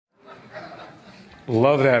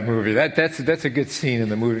Love that movie. That's a good scene in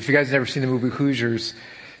the movie. If you guys have never seen the movie Hoosiers,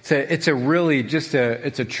 it's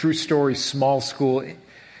a true story, small school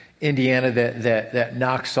Indiana that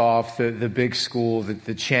knocks off the big school,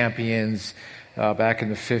 the champions back in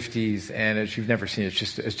the 50s. And as you've never seen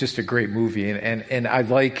it, it's just a great movie. And I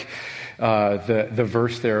like the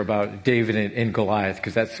verse there about David and Goliath,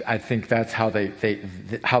 because I think that's how they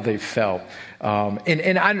felt.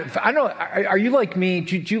 And I know, are you like me?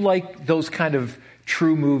 Do you like those kind of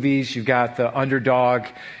true movies? You've got the underdog,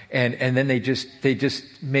 and then they just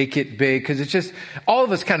make it big, because it's just, all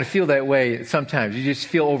of us kind of feel that way sometimes. You just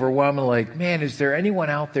feel overwhelmed, like, man, is there anyone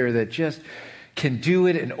out there that just can do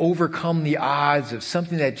it and overcome the odds of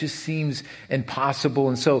something that just seems impossible?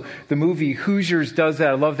 And so the movie Hoosiers does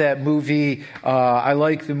that. I love that movie. I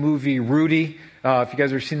like the movie Rudy. If you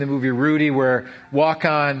guys have seen the movie Rudy, where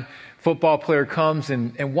walk-on football player comes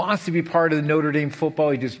and wants to be part of the Notre Dame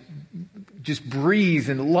football. He just breathes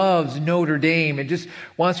and loves Notre Dame and just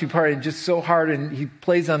wants to be part of it, just so hard. And he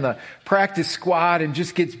plays on the practice squad and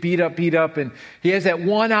just gets beat up. And he has that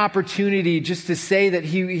one opportunity just to say that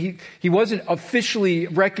he wasn't officially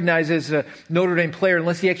recognized as a Notre Dame player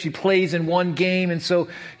unless he actually plays in one game. And so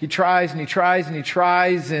he tries.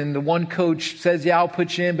 And the one coach says, yeah, I'll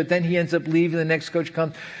put you in. But then he ends up leaving. The next coach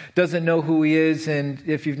comes, doesn't know who he is. And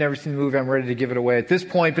if you've never seen the movie, I'm ready to give it away at this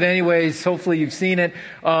point. But anyways, hopefully you've seen it.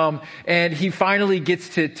 And he finally gets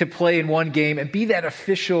to play in one game and be that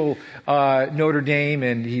official Notre Dame.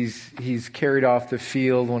 And he's carried off the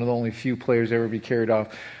field, one of the only few players to ever be carried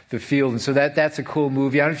off the field. And so that's a cool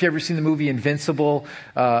movie. I don't know if you've ever seen the movie Invincible,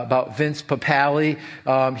 about Vince Papale.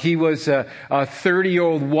 He was a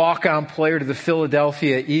 30-year-old walk-on player to the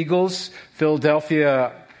Philadelphia Eagles.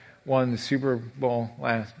 Philadelphia won the Super Bowl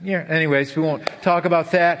last year. Anyways, we won't talk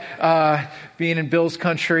about that, being in Bill's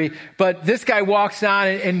country. But this guy walks on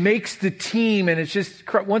and makes the team, and it's just,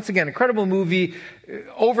 once again, incredible movie,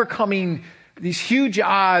 overcoming these huge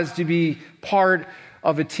odds to be part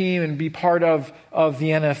of a team and be part of the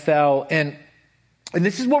NFL. And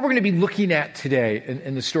this is what we're going to be looking at today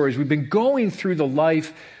in the stories. We've been going through the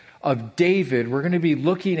life of David. We're going to be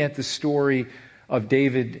looking at the story of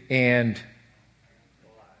David and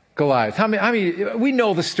Goliath. I mean, we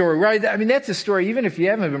know the story, right? I mean, that's a story. Even if you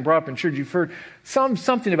haven't been brought up in church, you've heard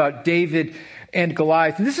something about David and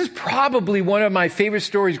Goliath. And this is probably one of my favorite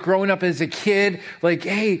stories growing up as a kid. Like,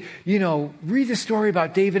 hey, read the story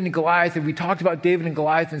about David and Goliath. And we talked about David and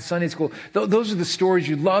Goliath in Sunday school. Those are the stories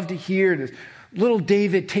you love to hear. This little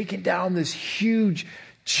David taking down this huge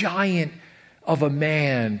giant of a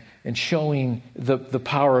man and showing the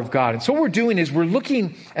power of God. And so what we're doing is we're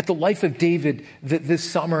looking at the life of David this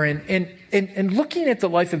summer, and looking at the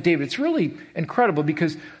life of David. It's really incredible,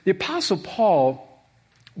 because the Apostle Paul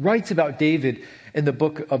writes about David in the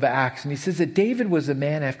book of Acts, and he says that David was a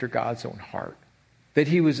man after God's own heart, that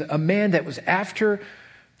he was a man that was after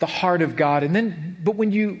the heart of God. But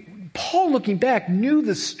Paul, looking back, knew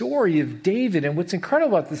the story of David, and what's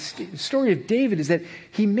incredible about the story of David is that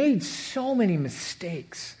he made so many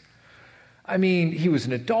mistakes. I mean, he was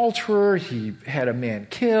an adulterer, he had a man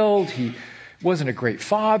killed, he wasn't a great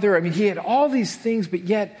father. I mean, he had all these things, but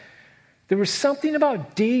yet there was something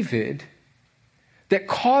about David that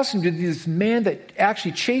caused him to be this man that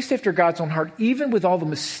actually chased after God's own heart, even with all the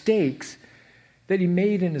mistakes that he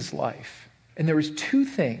made in his life. And there was two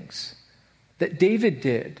things that David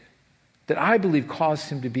did that I believe caused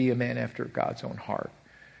him to be a man after God's own heart.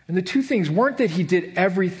 And the two things weren't that he did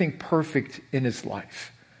everything perfect in his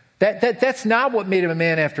life. That's not what made him a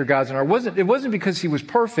man after God's own heart. It wasn't because he was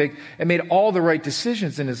perfect and made all the right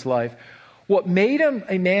decisions in his life. What made him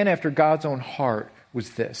a man after God's own heart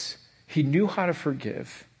was this: he knew how to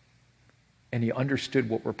forgive, and he understood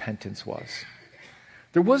what repentance was.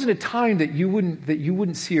 There wasn't a time that you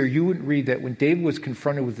wouldn't see or you wouldn't read that when David was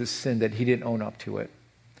confronted with this sin that he didn't own up to it.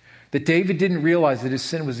 That David didn't realize that his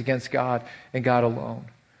sin was against God and God alone.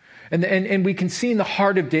 And we can see in the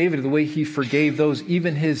heart of David the way he forgave those,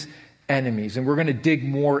 even his enemies. And we're going to dig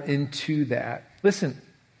more into that. Listen,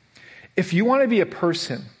 if you want to be a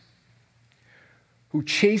person who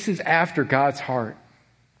chases after God's heart,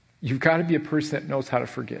 you've got to be a person that knows how to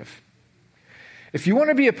forgive. If you want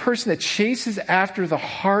to be a person that chases after the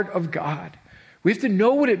heart of God, we have to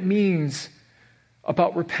know what it means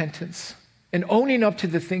about repentance and owning up to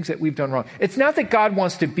the things that we've done wrong. It's not that God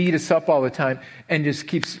wants to beat us up all the time and just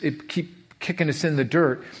keep kicking us in the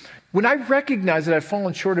dirt. When I recognize that I've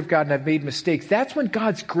fallen short of God and I've made mistakes, that's when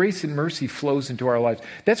God's grace and mercy flows into our lives.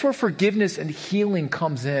 That's where forgiveness and healing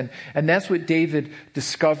comes in. And that's what David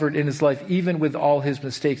discovered in his life, even with all his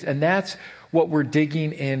mistakes. And that's what we're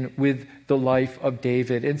digging in with the life of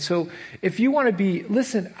David. And so if you want to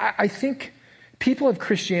listen, I think people have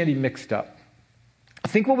Christianity mixed up. I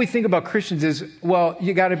think what we think about Christians is, well,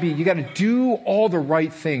 you got to do all the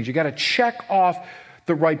right things. You got to check off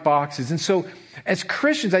the right boxes. And so as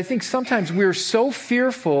Christians, I think sometimes we're so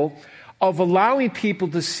fearful of allowing people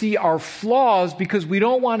to see our flaws because we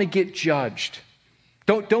don't want to get judged.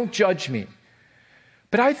 Don't judge me.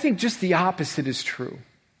 But I think just the opposite is true.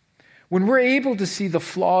 When we're able to see the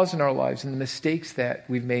flaws in our lives and the mistakes that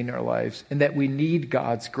we've made in our lives and that we need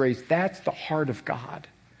God's grace, that's the heart of God.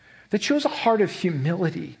 That shows a heart of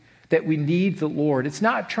humility, that we need the Lord. It's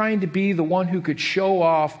not trying to be the one who could show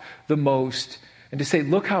off the most and to say,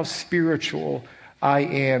 look how spiritual I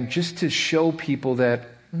am, just to show people that,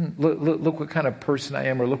 look what kind of person I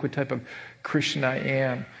am, or look what type of Christian I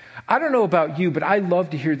am. I don't know about you, but I love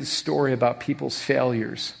to hear the story about people's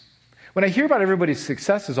failures. When I hear about everybody's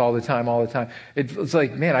successes all the time, it's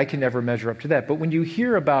like, man, I can never measure up to that. But when you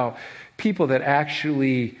hear about people that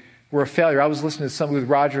actually were a failure, I was listening to somebody with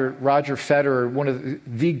Roger Federer, one of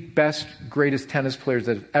the best, greatest tennis players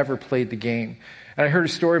that have ever played the game. And I heard a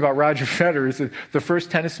story about Roger Federer. The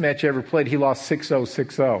first tennis match he ever played, he lost 6-0,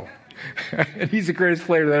 6-0. And he's the greatest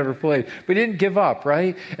player that ever played. But he didn't give up,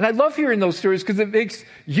 right? And I love hearing those stories because it makes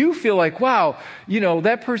you feel like, wow,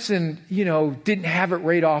 that person, didn't have it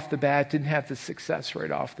right off the bat, didn't have the success right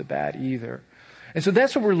off the bat either. And so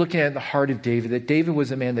that's what we're looking at in the heart of David, that David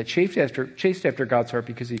was a man that chased after God's heart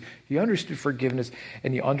because he understood forgiveness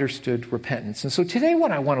and he understood repentance. And so today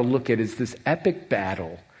what I want to look at is this epic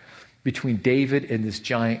battle between David and this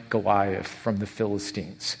giant Goliath from the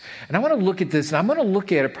Philistines. And I want to look at this, and I'm going to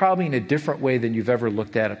look at it probably in a different way than you've ever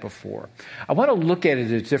looked at it before. I want to look at it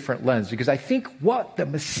at a different lens because I think what the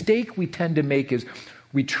mistake we tend to make is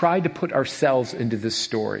we try to put ourselves into this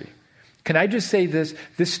story. Can I just say this?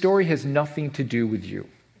 This story has nothing to do with you.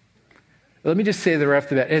 Let me just say that right off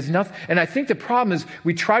the bat. It has nothing, and I think the problem is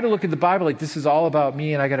we try to look at the Bible like this is all about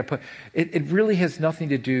me and I got to put, it really has nothing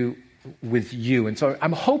to do with you. And so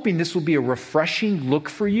I'm hoping this will be a refreshing look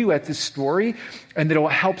for you at this story and that it will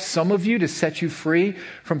help some of you to set you free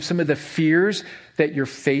from some of the fears that you're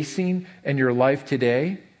facing in your life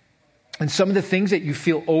today and some of the things that you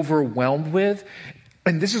feel overwhelmed with.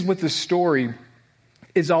 And this is what the story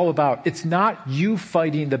is all about. It's not you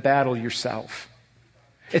fighting the battle yourself.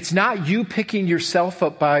 It's not you picking yourself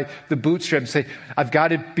up by the bootstraps and say, I've got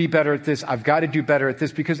to be better at this. I've got to do better at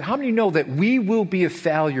this. Because how many know that we will be a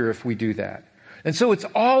failure if we do that? And so it's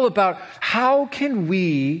all about how can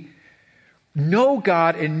we know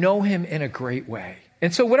God and know Him in a great way.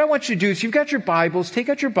 And so what I want you to do is you've got your Bibles, take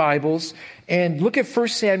out your Bibles and look at 1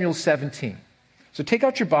 Samuel 17. So take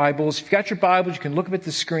out your Bibles. If you've got your Bibles, you can look up at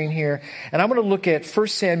the screen here. And I'm going to look at 1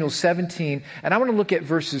 Samuel 17, and I'm going to look at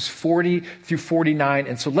verses 40 through 49.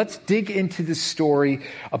 And so let's dig into this story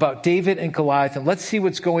about David and Goliath, and let's see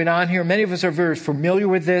what's going on here. Many of us are very familiar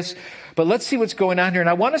with this, but let's see what's going on here. And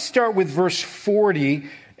I want to start with verse 40,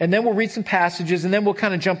 and then we'll read some passages, and then we'll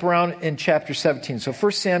kind of jump around in chapter 17. So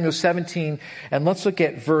 1 Samuel 17, and let's look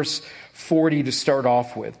at verse 40 to start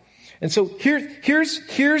off with. And so here's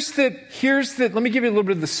the, let me give you a little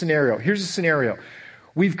bit of the scenario. Here's the scenario.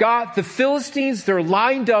 We've got the Philistines, they're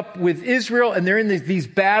lined up with Israel, and they're in these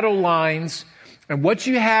battle lines. And what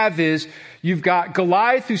you have is, you've got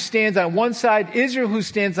Goliath who stands on one side, Israel who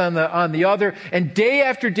stands on the other, and day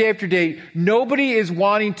after day after day, nobody is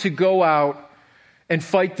wanting to go out and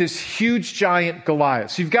fight this huge giant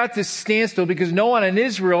Goliath. So you've got this standstill because no one in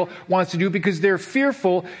Israel wants to do it because they're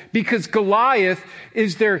fearful because Goliath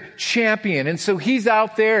is their champion. And so he's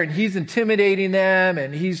out there and he's intimidating them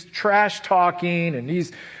and he's trash talking and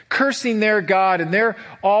he's cursing their God and they're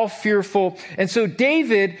all fearful. And so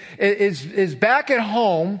David is back at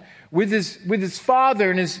home with his father,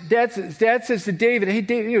 and his dad says to David, hey,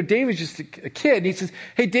 David, David's just a kid. And he says,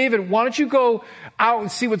 hey, David, why don't you go out and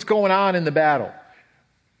see what's going on in the battle?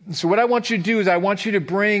 So what I want you to do is I want you to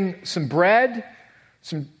bring some bread,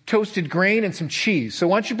 some toasted grain, and some cheese. So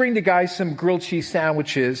why don't you bring the guys some grilled cheese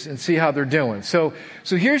sandwiches and see how they're doing. So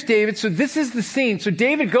here's David. So this is the scene. So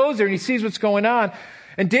David goes there and he sees what's going on.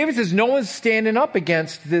 And David says, no one's standing up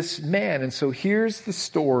against this man. And so here's the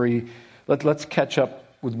story. Let's catch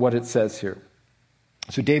up with what it says here.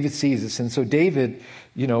 So David sees this. And so David,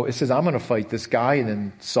 it says, I'm going to fight this guy. And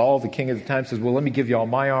then Saul, the king at the time, says, well, let me give you all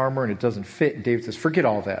my armor. And it doesn't fit. And David says, forget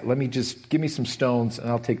all that. Let me just give me some stones and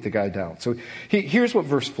I'll take the guy down. So here's what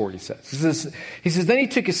verse 40 says. He says, then he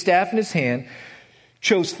took his staff in his hand,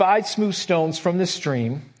 chose 5 smooth stones from the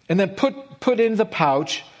stream, and then put in the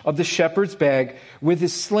pouch of the shepherd's bag with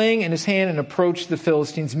his sling in his hand and approached the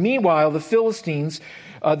Philistines. Meanwhile, the Philistines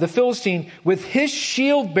The Philistine, with his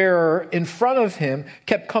shield bearer in front of him,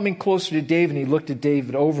 kept coming closer to David, and he looked at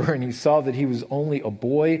David over, and he saw that he was only a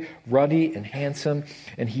boy, ruddy and handsome,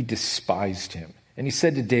 and he despised him. And he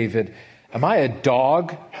said to David, "Am I a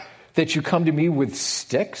dog that you come to me with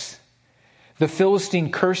sticks?" The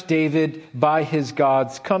Philistine cursed David by his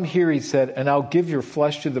gods. "Come here," he said, "and I'll give your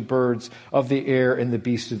flesh to the birds of the air and the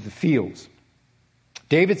beasts of the fields."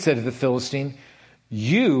 David said to the Philistine,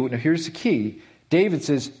 now here's the key. David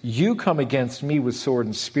says, "You come against me with sword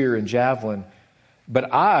and spear and javelin,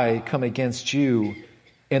 but I come against you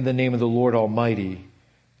in the name of the Lord Almighty,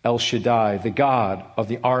 El Shaddai, the God of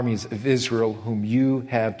the armies of Israel, whom you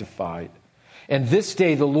have defied. And this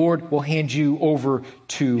day the Lord will hand you over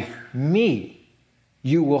to me.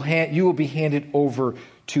 You will be handed over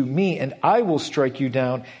to me, and I will strike you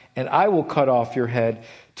down, and I will cut off your head.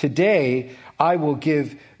 Today I will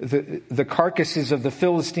give the carcasses of the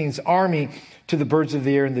Philistines' army to the birds of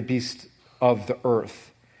the air and the beasts of the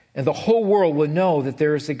earth. And the whole world will know that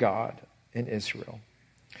there is a God in Israel.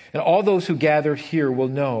 And all those who gather here will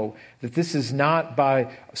know that this is not by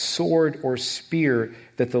sword or spear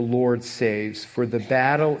that the Lord saves. For the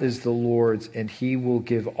battle is the Lord's, and he will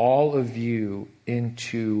give all of you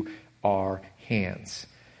into our hands."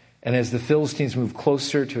 And as the Philistines moved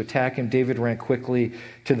closer to attack him, David ran quickly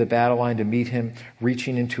to the battle line to meet him.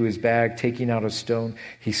 Reaching into his bag, taking out a stone,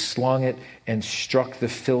 he slung it and struck the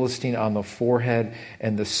Philistine on the forehead.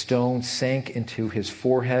 And the stone sank into his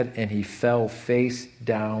forehead, and he fell face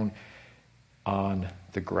down on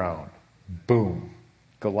the ground. Boom.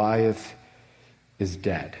 Goliath is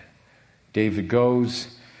dead. David goes,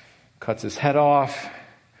 cuts his head off,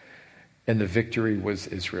 and the victory was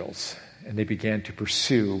Israel's. And they began to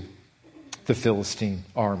pursue the Philistine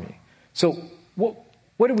army. So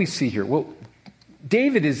what do we see here? Well,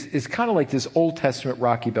 David is kind of like this Old Testament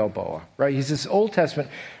Rocky Balboa, right? He's this Old Testament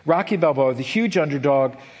Rocky Balboa, the huge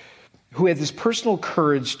underdog who had this personal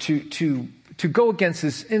courage to go against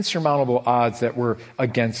this insurmountable odds that were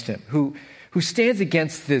against him, who stands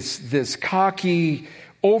against this cocky,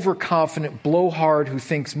 overconfident blowhard who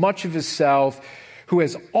thinks much of himself, who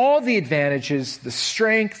has all the advantages, the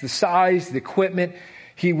strength, the size, the equipment.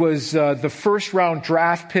 He was the first-round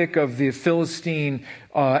draft pick of the Philistine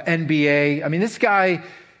NBA. I mean, this guy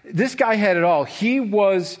had it all. He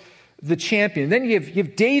was the champion. Then you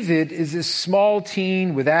have David is this small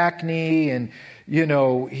teen with acne, and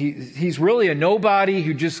he's really a nobody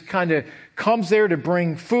who just kind of comes there to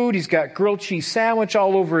bring food. He's got grilled cheese sandwich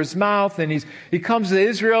all over his mouth, and he comes to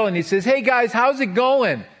Israel and he says, "Hey guys, how's it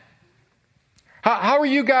going? How are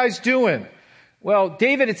you guys doing?" Well,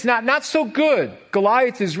 David, it's not so good.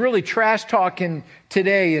 Goliath is really trash talking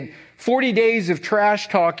today, and 40 days of trash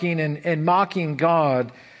talking and mocking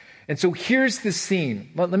God. And so here's the scene.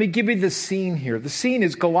 Let me give you the scene here. The scene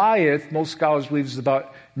is Goliath, most scholars believe, is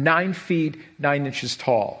about 9 feet, 9 inches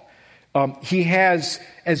tall. He has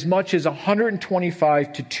as much as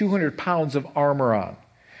 125 to 200 pounds of armor on.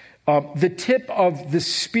 The tip of the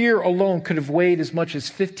spear alone could have weighed as much as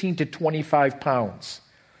 15 to 25 pounds.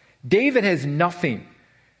 David has nothing.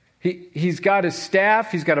 He's got his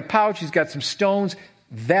staff, he's got a pouch, he's got some stones.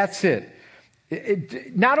 That's it.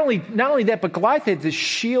 Not only that, but Goliath had this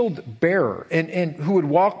shield bearer and who would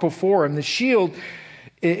walk before him. The shield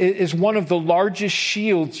is one of the largest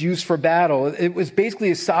shields used for battle. It was basically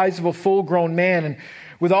the size of a full-grown man. And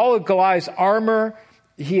with all of Goliath's armor,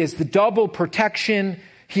 he has the double protection.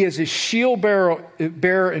 He has his shield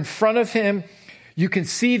bearer in front of him. You can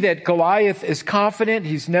see that Goliath is confident.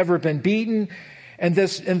 He's never been beaten. And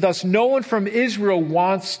thus no one from Israel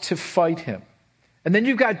wants to fight him. And then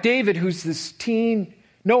you've got David, who's this teen,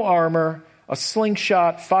 no armor, a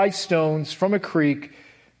slingshot, 5 stones from a creek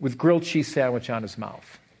with grilled cheese sandwich on his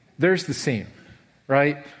mouth. There's the scene,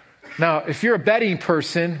 right? Now, if you're a betting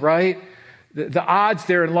person, right, the odds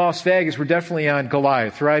there in Las Vegas were definitely on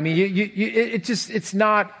Goliath, right? I mean, it's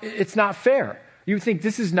not fair. You would think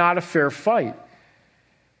this is not a fair fight.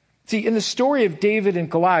 See, in the story of David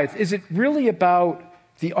and Goliath, is it really about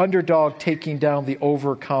the underdog taking down the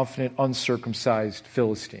overconfident, uncircumcised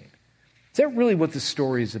Philistine? Is that really what the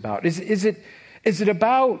story is about? Is it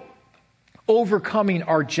about overcoming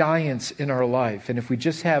our giants in our life? And if we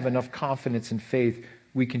just have enough confidence and faith,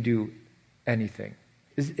 we can do anything.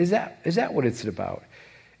 Is that what it's about?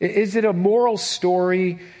 Is it a moral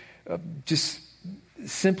story of just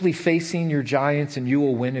simply facing your giants and you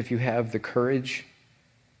will win if you have the courage?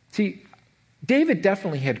 See, David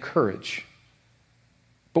definitely had courage.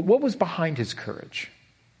 But what was behind his courage?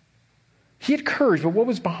 he had courage, but what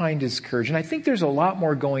was behind his courage? And I think there's a lot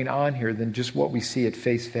more going on here than just what we see at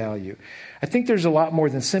face value. I think there's a lot more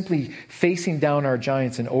than simply facing down our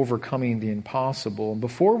giants and overcoming the impossible. And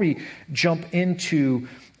before we jump into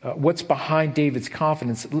what's behind David's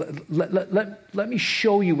confidence, let me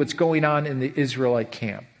show you what's going on in the Israelite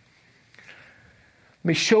camp. Let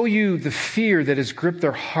me show you the fear that has gripped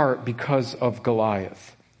their heart because of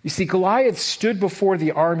Goliath. You see, Goliath stood before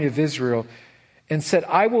the army of Israel and said,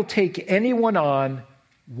 I will take anyone on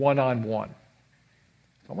one-on-one.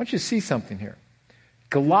 I want you to see something here.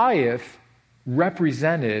 Goliath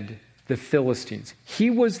represented the Philistines. He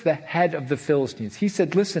was the head of the Philistines. He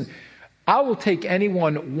said, listen, I will take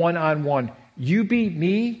anyone one-on-one. You beat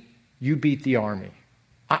me, you beat the army.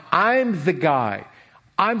 I'm the guy.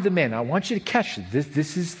 I'm the man. I want you to catch it.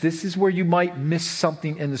 This is where you might miss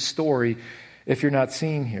something in the story if you're not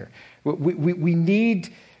seeing here.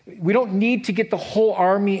 We don't need to get the whole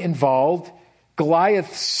army involved.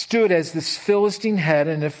 Goliath stood as this Philistine head,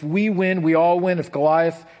 and if we win, we all win. If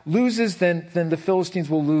Goliath loses, then the Philistines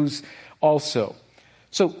will lose also.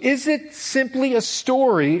 So is it simply a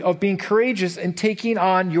story of being courageous and taking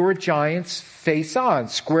on your giants face on,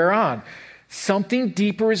 square on? Something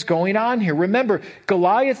deeper is going on here. Remember,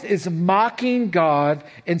 Goliath is mocking God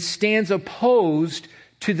and stands opposed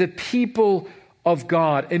to the people of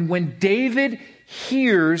God. And when David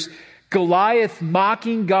hears Goliath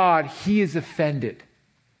mocking God, he is offended.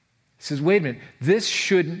 He says, wait a minute, this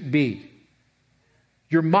shouldn't be.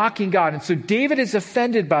 You're mocking God. And so David is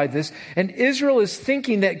offended by this, and Israel is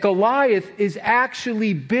thinking that Goliath is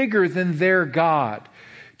actually bigger than their God.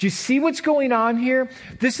 Do you see what's going on here?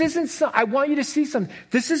 I want you to see something.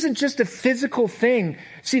 This isn't just a physical thing.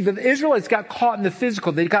 See, the Israelites got caught in the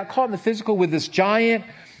physical. They got caught in the physical with this giant.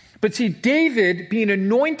 But see, David, being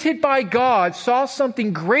anointed by God, saw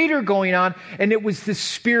something greater going on, and it was the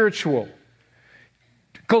spiritual.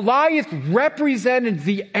 Goliath represented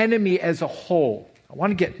the enemy as a whole.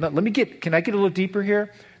 Can I get a little deeper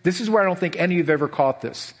here? This is where I don't think any of you have ever caught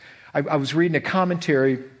this. I was reading a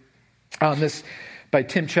commentary on this by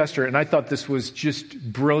Tim Chester, and I thought this was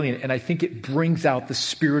just brilliant, and I think it brings out the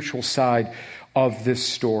spiritual side of this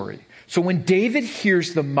story. So when David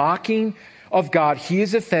hears the mocking of God, he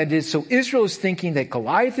is offended. So Israel is thinking that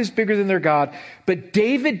Goliath is bigger than their God, but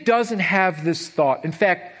David doesn't have this thought. In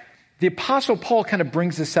fact, the Apostle Paul kind of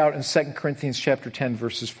brings this out in 2 Corinthians chapter 10,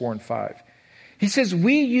 verses 4 and 5. He says,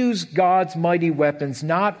 we use God's mighty weapons,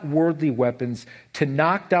 not worldly weapons, to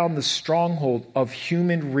knock down the stronghold of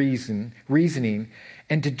human reasoning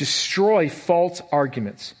and to destroy false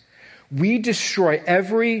arguments. We destroy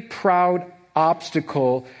every proud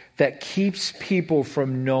obstacle that keeps people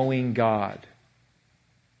from knowing God.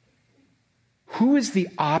 Who is the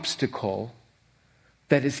obstacle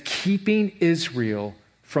that is keeping Israel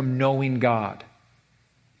from knowing God?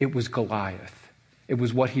 It was Goliath. It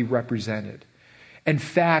was what he represented. In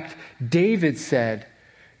fact, David said,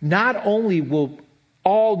 not only will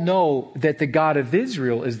all know that the God of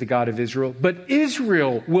Israel is the God of Israel, but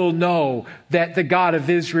Israel will know that the God of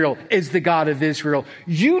Israel is the God of Israel.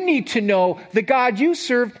 You need to know the God you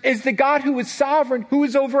serve is the God who is sovereign, who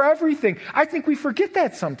is over everything. I think we forget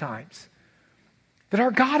that sometimes. That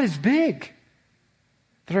our God is big.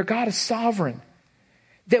 That our God is sovereign.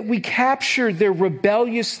 That we capture their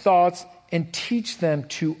rebellious thoughts and teach them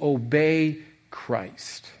to obey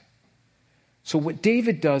Christ. So what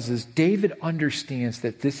David does is David understands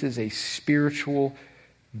that this is a spiritual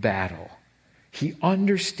battle. He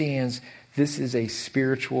understands this is a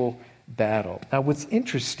spiritual battle. Now what's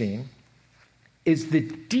interesting is the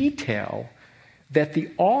detail that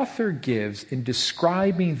the author gives in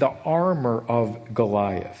describing the armor of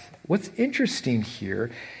Goliath. What's interesting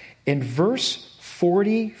here, in verse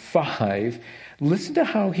 45, listen to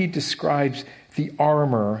how he describes the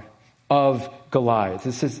armor of Goliath.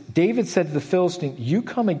 It says, David said to the Philistine, you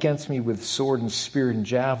come against me with sword and spear and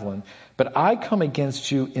javelin, but I come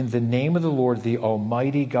against you in the name of the Lord, the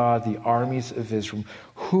Almighty God, the armies of Israel,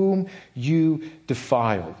 whom you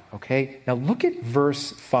defiled. Okay? Now look at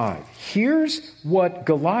verse 5. Here's what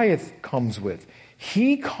Goliath comes with.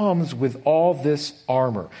 He comes with all this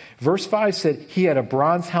armor. Verse 5 said he had a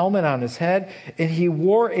bronze helmet on his head, and he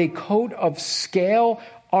wore a coat of scale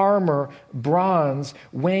armor, bronze,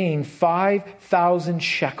 weighing 5,000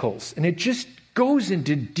 shekels. And it just goes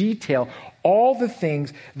into detail all the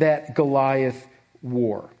things that Goliath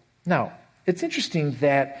wore. Now, it's interesting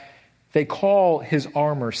that they call his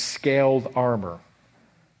armor scaled armor.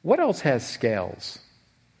 What else has scales?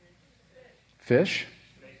 Fish?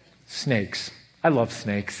 Snakes. I love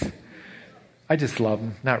snakes. I just love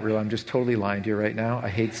them. Not really. I'm just totally lying to you right now. I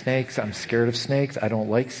hate snakes. I'm scared of snakes. I don't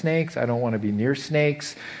like snakes. I don't want to be near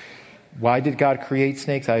snakes. Why did God create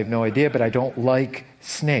snakes? I have no idea, but I don't like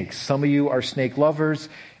snakes. Some of you are snake lovers,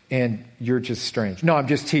 and you're just strange. No, I'm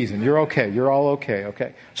just teasing. You're okay. You're all okay,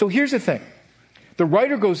 okay? So here's the thing. The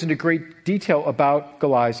writer goes into great detail about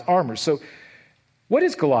Goliath's armor. So what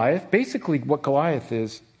is Goliath? Basically, what Goliath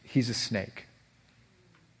is, he's a snake.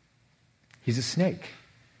 He's a snake.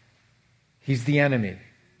 He's the enemy.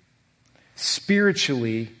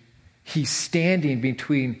 Spiritually, he's standing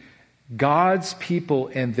between God's people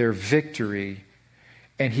and their victory,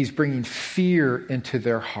 and he's bringing fear into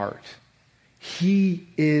their heart. He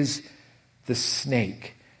is the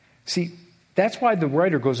snake. See, that's why the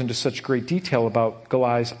writer goes into such great detail about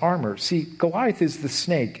Goliath's armor. See, Goliath is the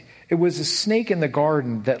snake. It was a snake in the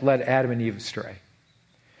garden that led Adam and Eve astray.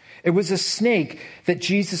 It was a snake that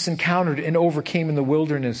Jesus encountered and overcame in the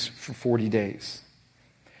wilderness for 40 days.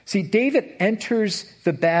 See, David enters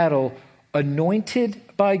the battle anointed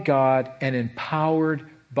by God and empowered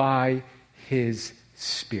by his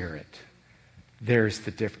Spirit. There's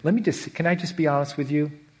the difference. Can I just be honest with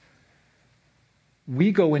you?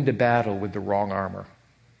 We go into battle with the wrong armor.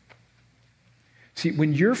 See,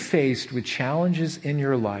 when you're faced with challenges in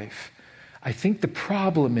your life, I think the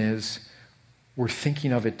problem is we're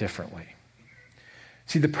thinking of it differently.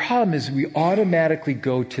 See, the problem is we automatically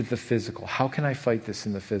go to the physical. How can I fight this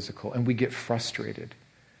in the physical? And we get frustrated.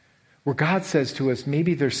 Where God says to us,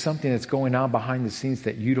 maybe there's something that's going on behind the scenes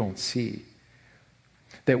that you don't see.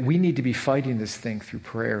 That we need to be fighting this thing through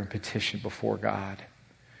prayer and petition before God.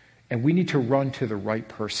 And we need to run to the right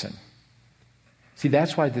person. See,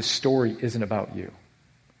 that's why this story isn't about you.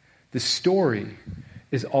 The story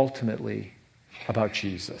is ultimately about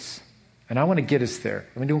Jesus. And I want to get us there.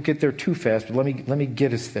 I mean, don't get there too fast, but let me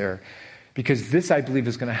get us there. Because this, I believe,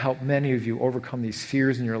 is going to help many of you overcome these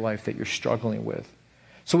fears in your life that you're struggling with.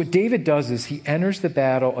 So what David does is he enters the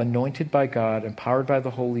battle anointed by God, empowered by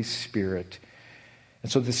the Holy Spirit. And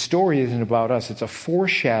so the story isn't about us. It's a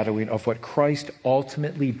foreshadowing of what Christ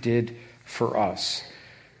ultimately did for us.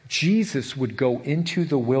 Jesus would go into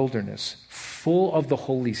the wilderness full of the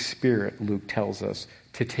Holy Spirit, Luke tells us,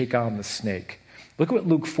 to take on the snake. Look at what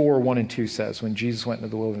Luke 4, 1 and 2 says when Jesus went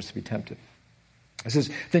into the wilderness to be tempted. It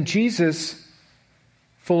says, then Jesus,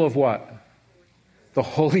 full of what? The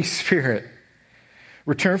Holy Spirit,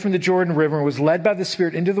 returned from the Jordan River and was led by the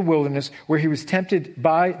Spirit into the wilderness where he was tempted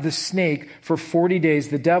by the snake for 40 days,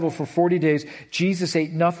 the devil for 40 days. Jesus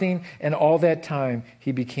ate nothing, and all that time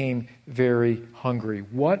he became very hungry.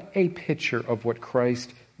 What a picture of what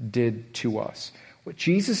Christ did to us. What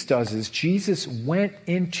Jesus does is Jesus went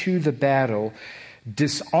into the battle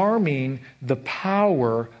disarming the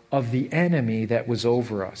power of the enemy that was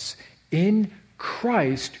over us. In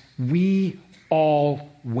Christ, we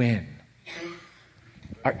all win.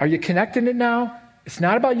 Are you connecting it now? It's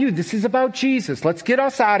not about you. This is about Jesus. Let's get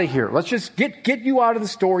us out of here. Let's just get you out of the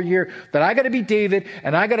story here that I got to be David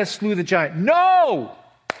and I got to slew the giant. No!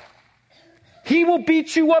 He will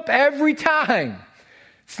beat you up every time.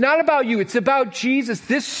 It's not about you. It's about Jesus.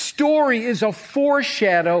 This story is a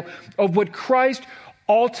foreshadow of what Christ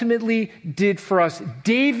ultimately did for us.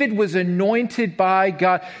 David was anointed by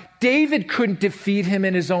God. David couldn't defeat him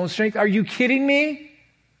in his own strength. Are you kidding me?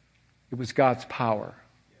 It was God's power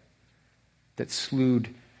that slew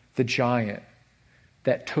the giant,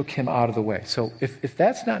 that took him out of the way. So if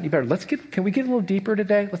that's not any better, can we get a little deeper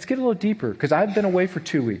today? Let's get a little deeper, because I've been away for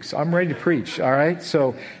 2 weeks. So I'm ready to preach, all right?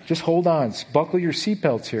 So just hold on. Buckle your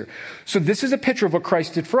seatbelts here. So this is a picture of what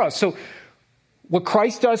Christ did for us. So what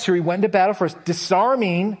Christ does here, he went into battle for us,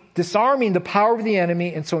 disarming the power of the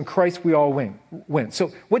enemy, and so in Christ we all win.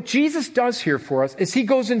 So what Jesus does here for us is he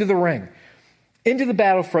goes into the ring, into the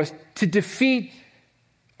battle for us to defeat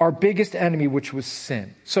our biggest enemy, which was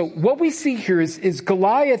sin. So what we see here is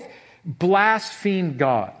Goliath blasphemed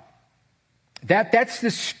God. That's the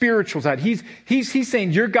spiritual side. He's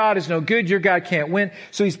saying your God is no good, your God can't win.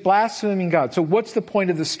 So he's blaspheming God. So what's the point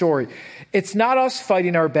of the story? It's not us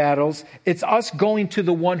fighting our battles. It's us going to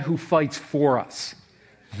the one who fights for us.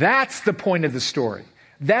 That's the point of the story.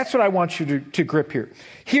 That's what I want you to grip here.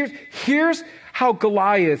 Here's how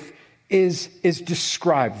Goliath is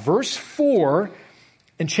described. Verse 4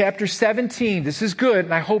 in chapter 17, this is good,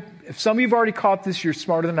 and I hope if some of you have already caught this, you're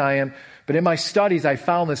smarter than I am. But in my studies, I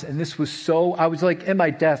found this, and this was I was like in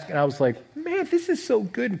my desk, and I was like, man, this is so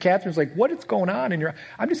good. And Catherine's like, what is going on?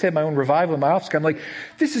 I'm just having my own revival in my office. I'm like,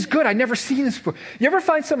 this is good. I've never seen this before. You ever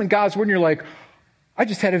find something in God's Word, and you're like, I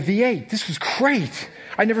just had a V8. This was great.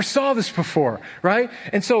 I never saw this before, right?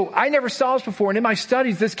 And so I never saw this before, and in my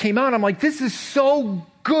studies, this came out. I'm like, this is so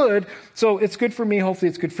good. So it's good for me. Hopefully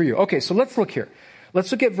it's good for you. Okay, so let's look here.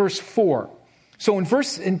 Let's look at verse 4. So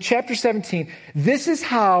in chapter 17, this is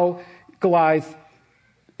how Goliath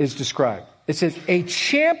is described. It says, a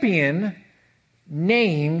champion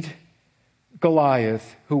named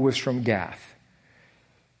Goliath, who was from Gath.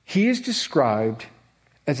 He is described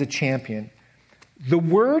as a champion. The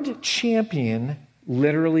word champion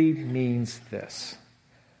literally means this: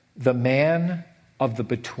 the man of the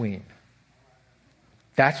between.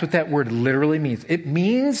 That's what that word literally means. It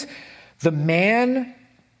means the man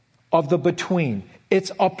of the between.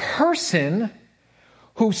 It's a person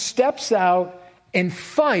who steps out and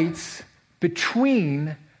fights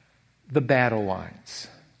between the battle lines.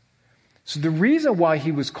 So the reason why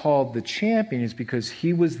he was called the champion is because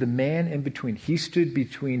he was the man in between. He stood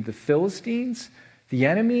between the Philistines, the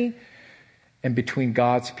enemy, and between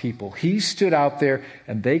God's people. He stood out there,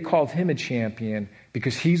 and they called him a champion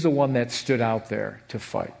because he's the one that stood out there to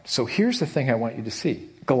fight. So here's the thing I want you to see.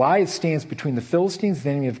 Goliath stands between the Philistines,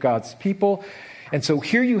 the enemy of God's people. And so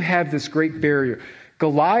here you have this great barrier.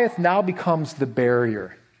 Goliath now becomes the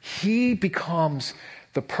barrier. He becomes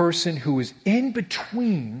the person who is in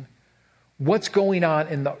between what's going on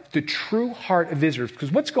in the true heart of Israel.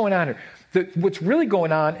 Because what's going on here? What's really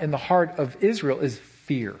going on in the heart of Israel is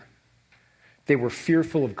fear. They were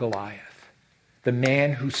fearful of Goliath, the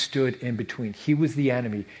man who stood in between. He was the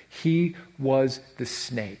enemy. He was the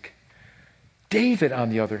snake. David, on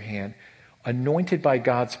the other hand, anointed by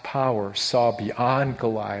God's power, saw beyond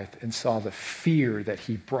Goliath and saw the fear that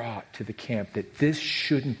he brought to the camp, that this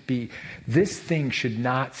shouldn't be, this thing should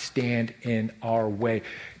not stand in our way.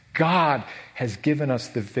 God has given us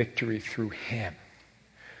the victory through him.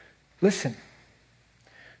 Listen,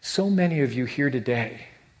 so many of you here today,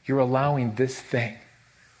 you're allowing this thing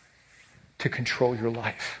to control your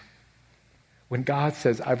life. When God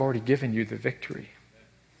says, I've already given you the victory.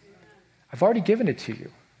 I've already given it to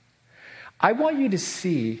you. I want you to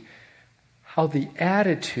see how the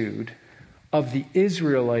attitude of the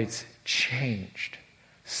Israelites changed.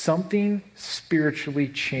 Something spiritually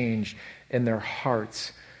changed in their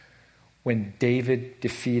hearts when David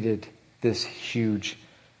defeated this huge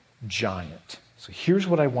giant. So here's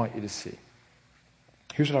what I want you to see.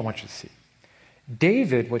 Here's what I want you to see.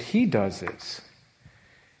 David, what he does is,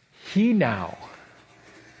 he now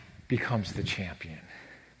becomes the champion.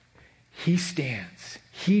 He stands.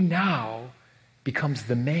 He now becomes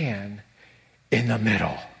the man in the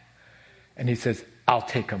middle. And he says, I'll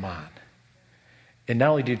take him on. And not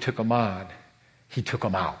only did he took him on, he took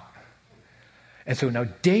him out. And so now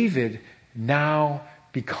David now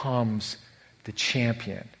becomes the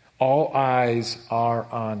champion. All eyes are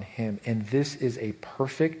on him. And this is a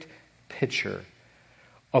perfect picture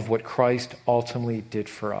of what Christ ultimately did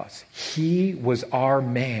for us. He was our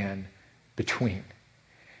man between.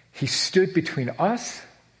 He stood between us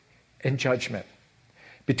and judgment,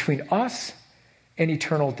 between us and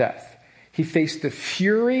eternal death. He faced the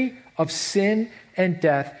fury of sin and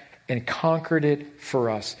death and conquered it for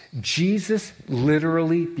us. Jesus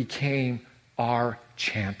literally became our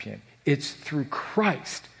champion. It's through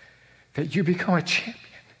Christ that you become a champion.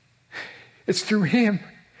 It's through him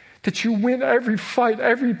that you win every fight,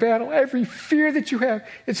 every battle, every fear that you have.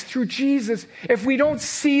 It's through Jesus. If we don't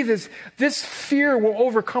see this, this fear will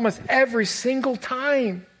overcome us every single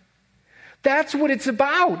time. That's what it's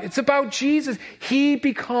about. It's about Jesus. He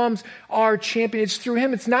becomes our champion. It's through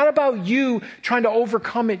him. It's not about you trying to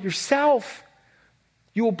overcome it yourself.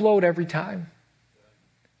 You will blow it every time.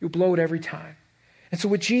 You'll blow it every time. And so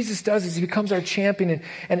what Jesus does is he becomes our champion.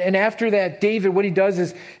 And after that, David, what he does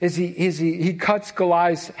is he cuts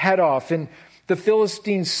Goliath's head off. And the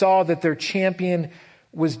Philistines saw that their champion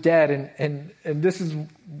was dead. And this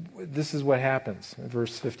is what happens in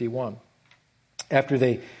verse 51. After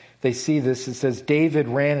they see this, it says, David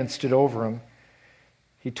ran and stood over him.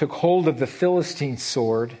 He took hold of the Philistine's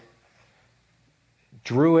sword,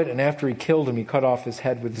 drew it, and after he killed him, he cut off his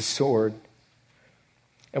head with the sword.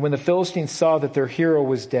 And when the Philistines saw that their hero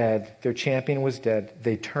was dead, their champion was dead,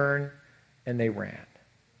 they turned and they ran.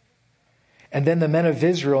 And then the men of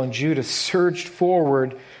Israel and Judah surged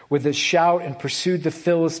forward with a shout and pursued the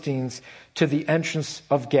Philistines to the entrance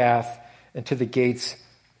of Gath and to the gates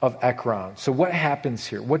of Ekron. So what happens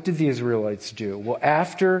here? What did the Israelites do? Well,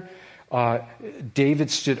 after David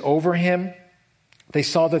stood over him, they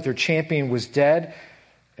saw that their champion was dead.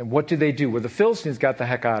 And what did they do? Well, the Philistines got the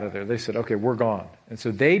heck out of there. They said, okay, we're gone. And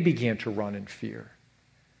so they began to run in fear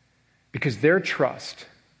because their trust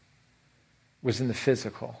was in the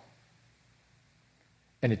physical.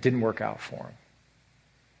 And it didn't work out for them.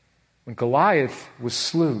 When Goliath was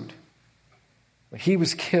slewed, when he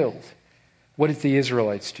was killed, What did the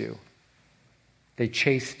Israelites do? They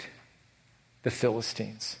chased the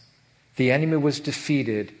Philistines. The enemy was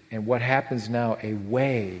defeated, and what happens now? A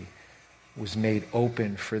way was made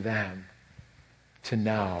open for them to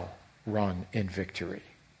now run in victory.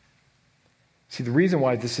 See, the reason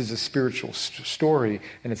why this is a spiritual story,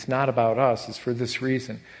 and it's not about us, is for this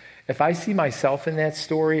reason. If I see myself in that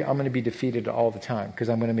story, I'm going to be defeated all the time because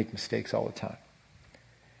I'm going to make mistakes all the time.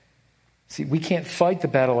 See, we can't fight the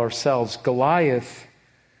battle ourselves. Goliath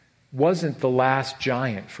wasn't the last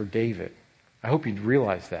giant for David. I hope you'd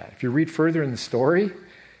realize that. If you read further in the story,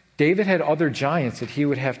 David had other giants that he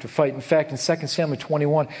would have to fight. In fact, in 2 Samuel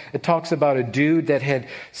 21, it talks about a dude that had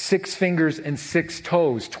 6 fingers and 6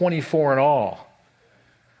 toes, 24 in all.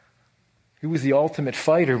 He was the ultimate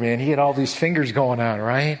fighter, man. He had all these fingers going on,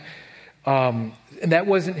 right? And that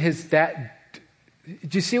wasn't his... Do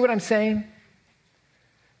you see what I'm saying?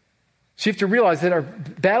 So you have to realize that our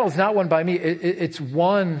battle is not won by me. It's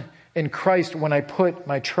won in Christ when I put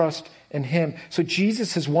my trust in Him. So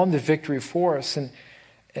Jesus has won the victory for us. And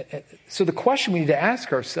so the question we need to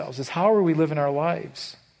ask ourselves is, how are we living our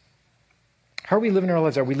lives? How are we living our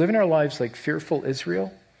lives? Are we living our lives like fearful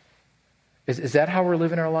Israel? Is that how we're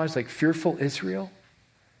living our lives, like fearful Israel?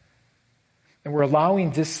 And we're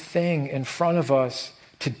allowing this thing in front of us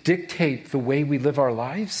to dictate the way we live our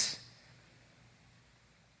lives?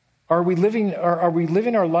 Are we living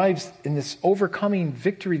our lives in this overcoming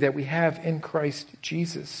victory that we have in Christ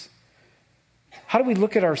Jesus? How do we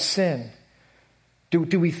look at our sin?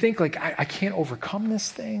 Do we think like, I can't overcome this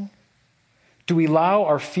thing? Do we allow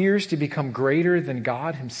our fears to become greater than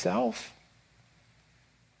God Himself?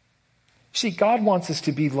 See, God wants us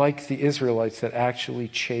to be like the Israelites that actually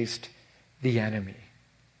chased the enemy.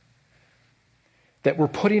 That we're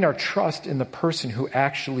putting our trust in the person who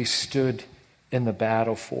actually stood in the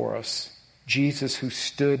battle for us. Jesus, who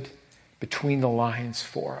stood between the lines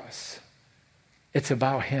for us. It's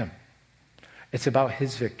about Him. It's about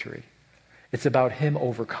His victory. It's about Him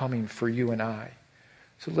overcoming for you and I.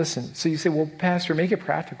 So listen, so you say, well, Pastor, make it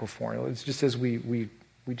practical for me. It's just as we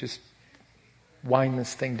just wind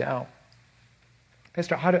this thing down.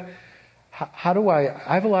 Pastor, how do I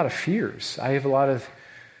have a lot of fears. I have a lot of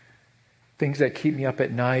things that keep me up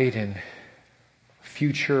at night, and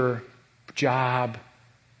future, job.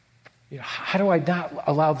 You know, how do I not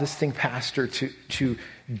allow this thing, Pastor, to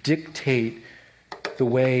dictate the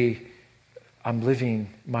way I'm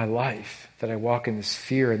living my life, that I walk in this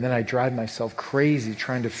fear, and then I drive myself crazy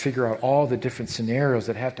trying to figure out all the different scenarios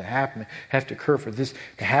that have to happen, have to occur for this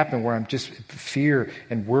to happen, where I'm just fear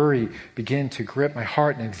and worry begin to grip my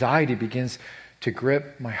heart, and anxiety begins to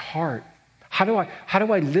grip my heart. How do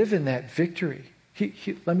I live in that victory?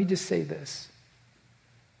 Let me just say this.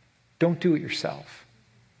 Don't do it yourself.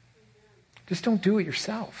 Just don't do it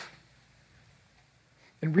yourself.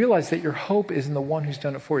 And realize that your hope is in the one who's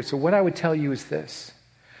done it for you. So what I would tell you is this.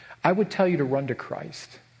 I would tell you to run to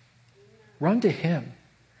Christ. Run to Him.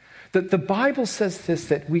 The Bible says this,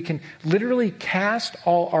 that we can literally cast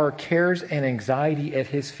all our cares and anxiety at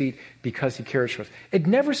His feet because He cares for us. It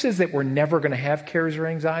never says that we're never going to have cares or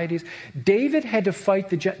anxieties. David had to fight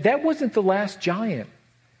the giant. That wasn't the last giant.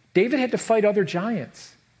 David had to fight other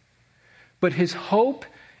giants. But his hope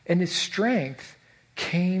and his strength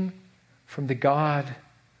came from the God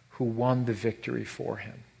who won the victory for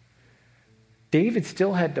him. David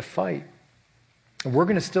still had to fight. And we're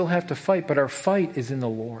going to still have to fight, but our fight is in the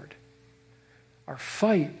Lord. Our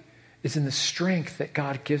fight is in the strength that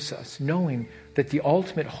God gives us, knowing that the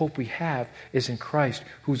ultimate hope we have is in Christ,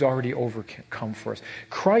 who's already overcome for us.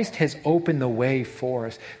 Christ has opened the way for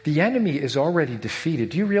us. The enemy is already defeated.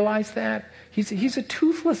 Do you realize that? He's a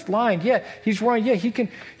toothless lion. Yeah, he's wrong. Yeah, he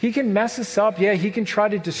can mess us up. Yeah, he can try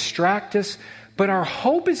to distract us. But our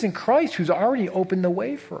hope is in Christ, who's already opened the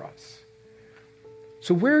way for us.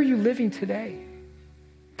 So where are you living today?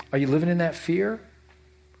 Are you living in that fear?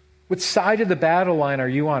 What side of the battle line are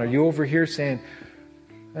you on? Are you over here saying,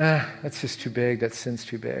 that's just too big, that sin's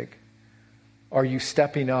too big? Are you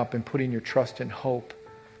stepping up and putting your trust and hope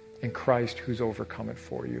in Christ, who's overcome it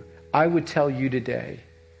for you? I would tell you today,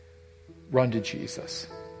 run to Jesus.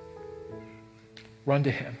 Run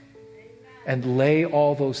to Him. And lay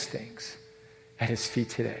all those things at His feet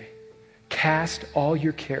today. Cast all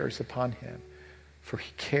your cares upon Him, for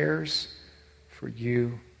He cares for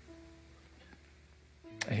you,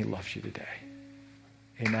 and He loves you today.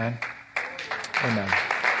 Amen. Amen.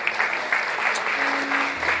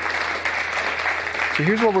 So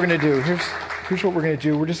here's what we're going to do. Here's what we're going to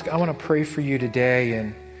do. I want to pray for you today,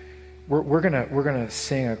 and we're gonna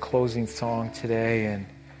sing a closing song today. And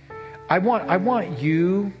I want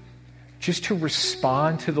you just to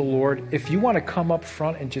respond to the Lord. If you want to come up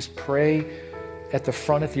front and just pray at the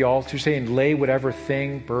front at the altar, say, and lay whatever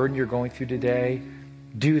burden you're going through today,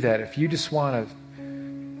 do that. If you just want to,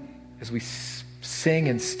 as we sing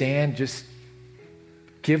and stand, just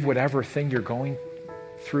give whatever thing you're going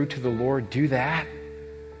through to the Lord, do that.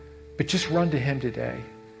 But just run to him today,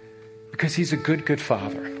 because he's a good, good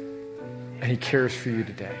Father, and he cares for you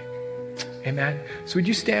today. Amen. So would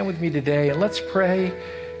you stand with me today, and let's pray.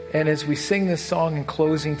 And as we sing this song in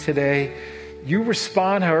closing today, you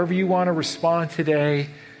respond however you want to respond today,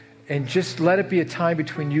 and just let it be a time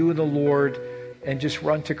between you and the Lord, and just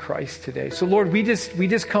run to Christ today. So Lord, we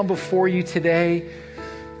just come before you today.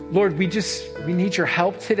 Lord, we need your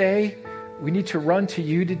help today. We need to run to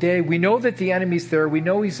you today. We know that the enemy's there. We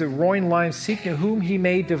know he's a roaring lion seeking whom he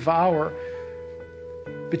may devour.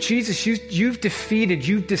 But Jesus, you've defeated,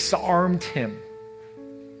 you've disarmed him.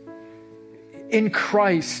 In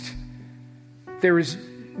Christ, there is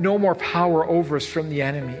no more power over us from the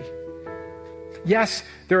enemy. Yes,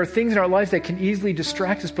 there are things in our life that can easily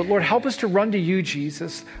distract us, but Lord, help us to run to you,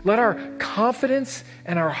 Jesus. Let our confidence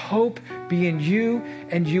and our hope be in you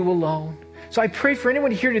and you alone. So I pray for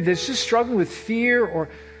anyone here today that's just struggling with fear or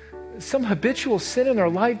some habitual sin in their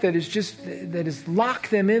life that has locked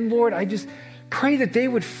them in, Lord. I just pray that they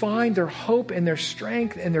would find their hope and their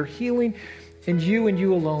strength and their healing in you and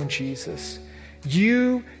you alone, Jesus.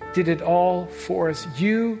 You did it all for us.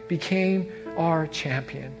 You became our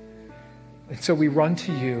champion. And so we run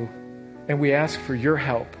to you and we ask for your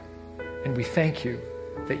help. And we thank you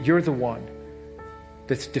that you're the one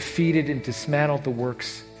that's defeated and dismantled the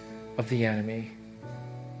works of the enemy.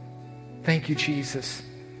 Thank you, Jesus,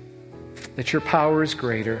 that your power is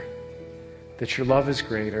greater, that your love is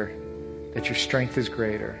greater, that your strength is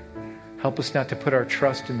greater. Help us not to put our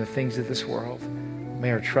trust in the things of this world.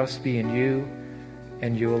 May our trust be in you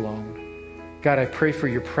and you alone. God, I pray for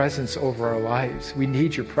your presence over our lives. We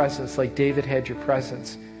need your presence like David had your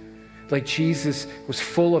presence. Like Jesus was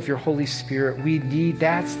full of your Holy Spirit.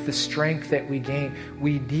 That's the strength that we gain.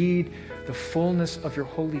 We need the fullness of your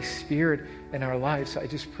Holy Spirit in our lives. So I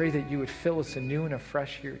just pray that you would fill us anew and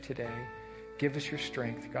afresh here today. Give us your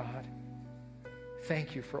strength, God.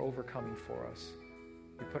 Thank you for overcoming for us.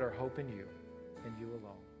 We put our hope in you and you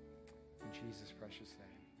alone. In Jesus' precious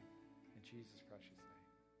name. In Jesus' precious name.